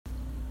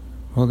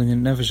Holding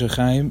in Nefesh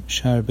HaChaim,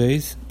 Shaar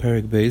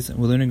Perek, and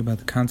we're learning about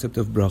the concept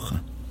of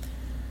bracha.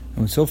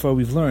 And so far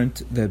we've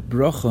learned that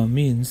bracha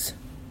means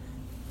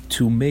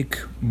to make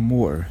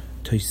more,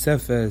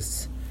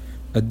 tosefes,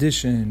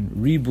 addition,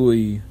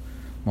 ribui,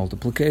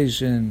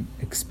 multiplication,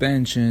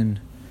 expansion,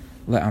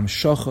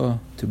 le'amshacha,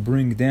 to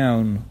bring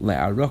down,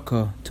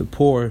 le'araka, to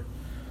pour.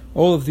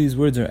 All of these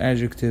words are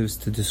adjectives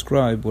to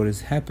describe what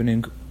is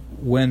happening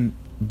when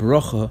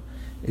bracha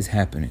is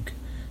happening.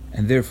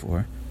 And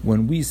therefore,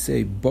 when we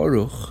say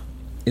Baruch,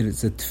 it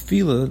is a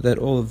tefillah that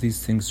all of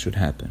these things should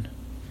happen.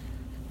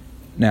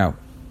 Now,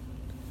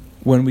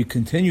 when we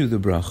continue the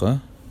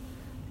bracha,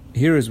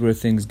 here is where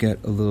things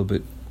get a little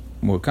bit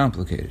more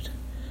complicated.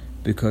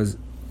 Because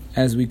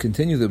as we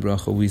continue the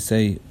bracha, we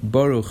say,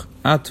 Baruch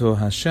ato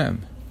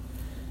Hashem.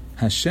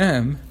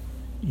 Hashem,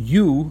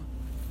 you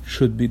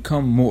should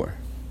become more.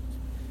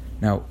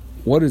 Now,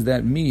 what does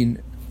that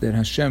mean, that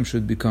Hashem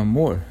should become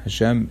more?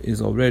 Hashem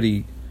is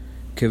already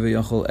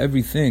keveyachol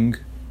everything,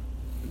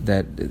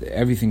 that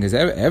everything is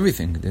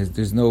everything.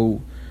 There's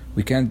no,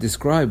 we can't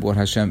describe what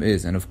Hashem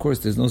is, and of course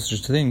there's no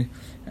such thing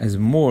as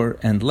more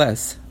and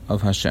less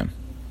of Hashem.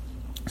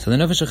 So the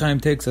Nefesh HaChaim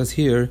takes us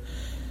here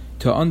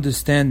to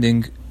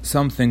understanding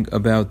something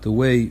about the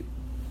way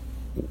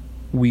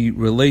we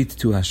relate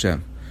to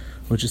Hashem,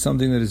 which is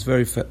something that is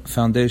very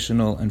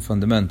foundational and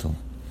fundamental.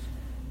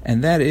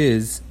 And that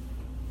is,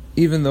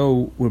 even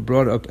though we're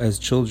brought up as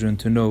children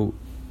to know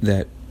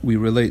that we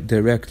relate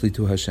directly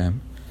to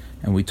Hashem,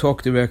 and we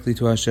talk directly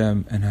to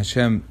Hashem, and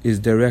Hashem is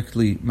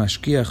directly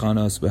mashkiach on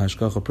us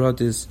b'hashkacha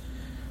pratis,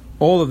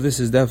 all of this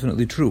is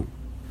definitely true.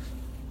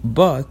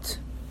 But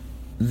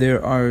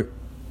there are,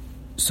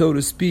 so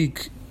to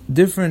speak,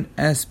 different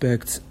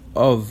aspects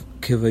of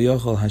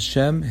kevayachol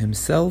Hashem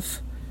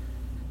himself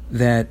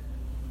that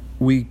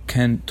we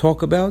can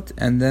talk about,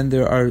 and then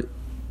there are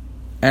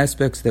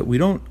aspects that we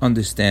don't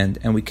understand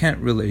and we can't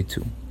relate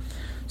to.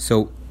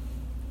 So,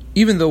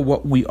 even though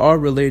what we are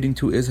relating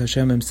to is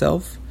Hashem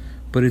himself,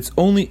 but it's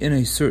only in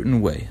a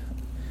certain way.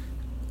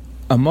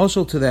 A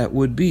mashal to that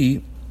would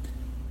be,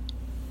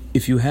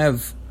 if you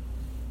have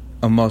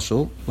a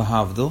mashal,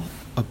 lahavdil,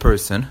 a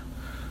person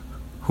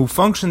who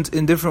functions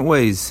in different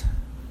ways.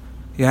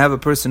 You have a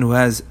person who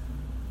has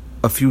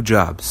a few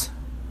jobs,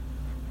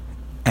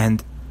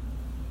 and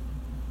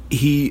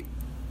he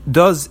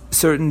does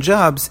certain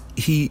jobs,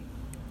 he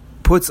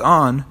puts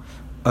on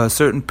a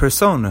certain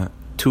persona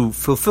to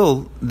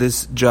fulfill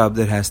this job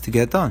that has to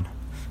get done.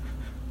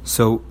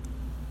 So,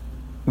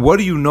 what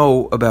do you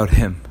know about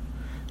him?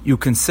 You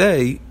can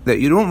say that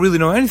you don't really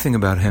know anything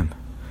about him,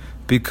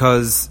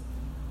 because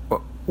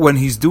when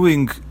he's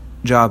doing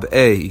job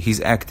A, he's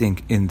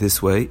acting in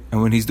this way,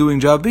 and when he's doing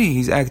job B,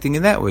 he's acting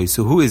in that way.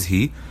 So who is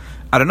he?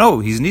 I don't know.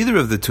 He's neither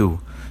of the two.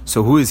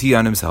 So who is he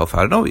on himself? I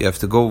don't know. You have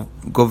to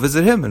go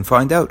visit him and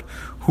find out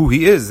who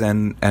he is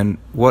and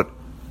what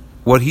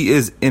he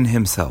is in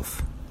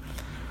himself.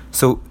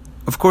 So,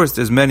 of course,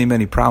 there's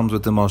many problems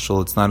with the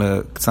mashal. It's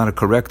not a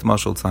correct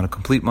mashal. It's not a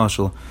complete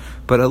mashal,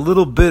 but a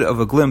little bit of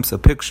a glimpse, a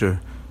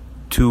picture,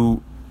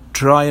 to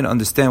try and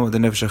understand what the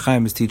Nefesh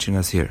HaChaim is teaching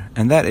us here,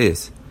 and that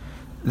is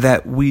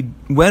that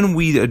when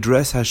we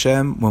address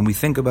Hashem, when we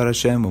think about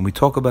Hashem, when we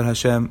talk about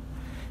Hashem,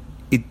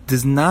 it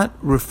does not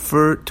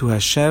refer to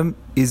Hashem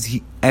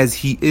as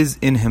he is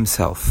in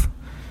himself.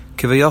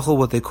 Kevayachol,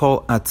 what they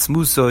call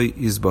atzmusoi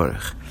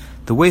yizbarech,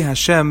 the way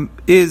Hashem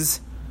is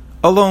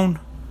alone.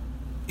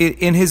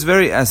 In his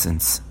very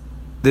essence,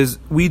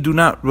 we do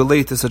not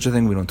relate to such a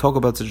thing, we don't talk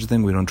about such a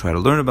thing, we don't try to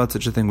learn about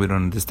such a thing, we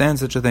don't understand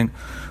such a thing.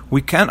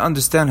 We can't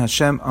understand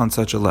Hashem on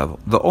such a level.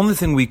 The only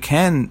thing we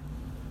can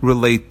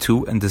relate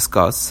to and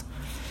discuss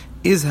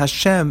is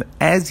Hashem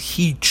as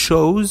he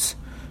chose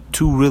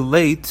to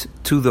relate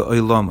to the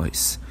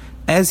Olamos,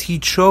 as he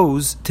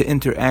chose to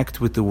interact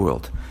with the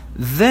world.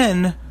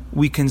 Then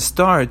we can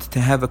start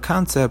to have a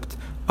concept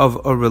of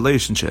a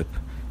relationship.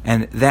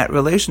 And that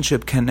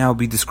relationship can now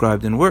be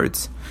described in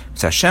words.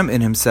 So Hashem in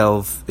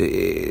himself,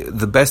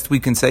 the best we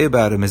can say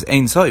about him is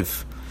Ein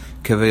Sof,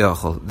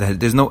 Keveyachol.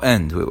 There's no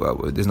end.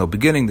 There's no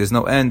beginning, there's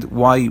no end.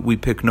 Why we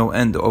pick no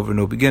end over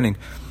no beginning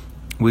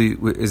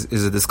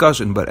is a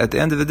discussion. But at the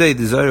end of the day,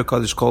 the Zohar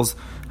Kodesh calls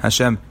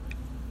Hashem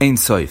Ein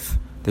Sof.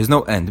 There's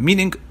no end.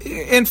 Meaning,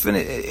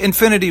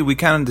 infinity we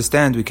can't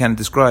understand, we can't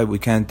describe, we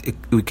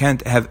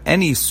can't have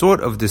any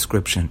sort of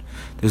description.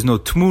 There's no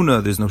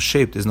tmuna, there's no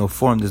shape, there's no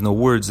form, there's no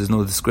words, there's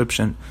no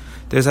description.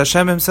 There's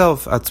Hashem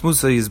himself,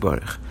 atzmusa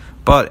yizbarech.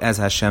 But as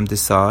Hashem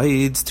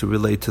decides to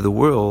relate to the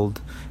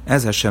world,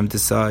 as Hashem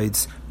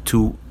decides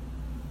to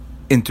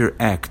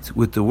interact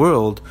with the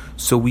world,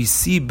 so we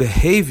see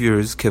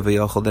behaviors,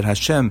 kevayachol, that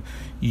Hashem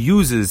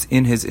uses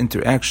in his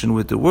interaction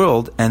with the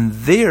world, and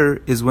there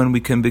is when we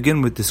can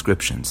begin with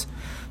descriptions.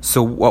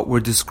 So what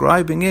we're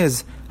describing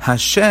is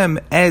Hashem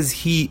as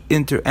he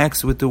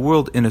interacts with the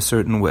world in a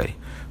certain way.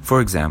 For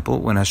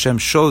example, when Hashem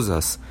shows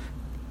us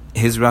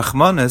his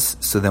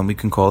Rachmanas, so then we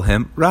can call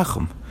him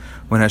Rachum.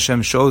 When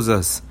Hashem shows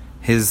us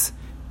his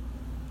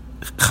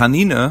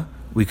Chanina,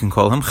 we can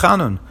call him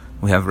Chanun.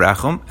 We have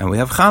Rachum and we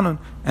have Chanun.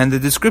 And the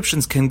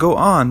descriptions can go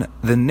on.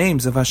 The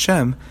names of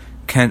Hashem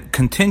can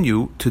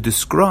continue to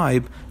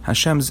describe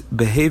Hashem's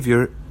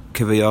behavior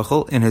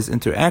keveyachol in his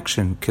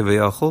interaction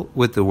keveyachol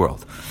with the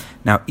world.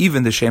 Now,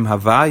 even the Shem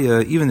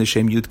Havaya, even the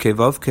Shem Yud Kei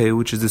Vav Kei,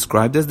 which is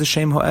described as the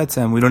Shem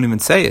Ha'etzem, we don't even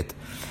say it.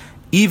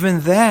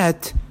 Even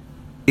that,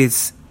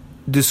 its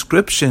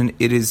description,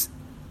 it is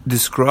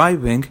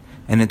describing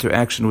an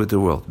interaction with the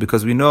world.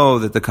 Because we know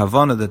that the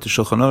kavanah that the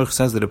Shulchan Aruch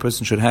says that a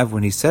person should have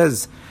when he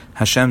says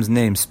Hashem's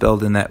name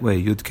spelled in that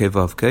way, Yud Kei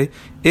Vav Kei,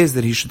 is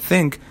that he should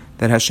think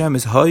that Hashem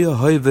is Haya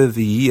Hoive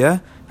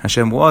V'yiyeh,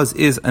 Hashem was,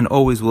 is, and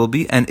always will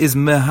be, and is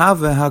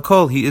Mehave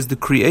HaKol, He is the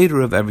creator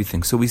of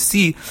everything. So we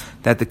see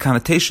that the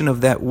connotation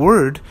of that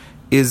word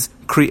is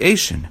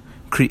creation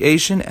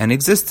and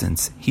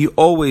existence. He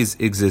always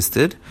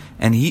existed,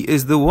 and He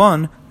is the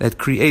one that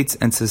creates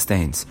and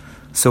sustains.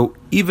 So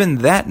even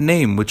that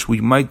name, which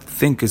we might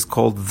think is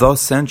called the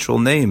central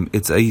name,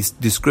 it's a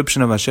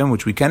description of Hashem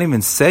which we can't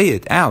even say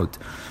it out.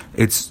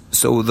 It's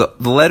so the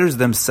letters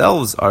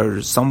themselves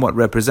are somewhat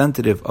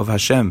representative of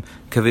Hashem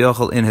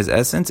kaviyachol in His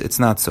essence. It's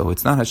not so.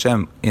 It's not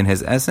Hashem in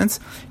His essence.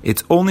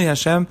 It's only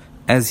Hashem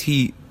as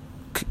He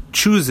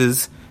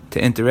chooses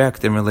to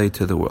interact and relate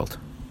to the world.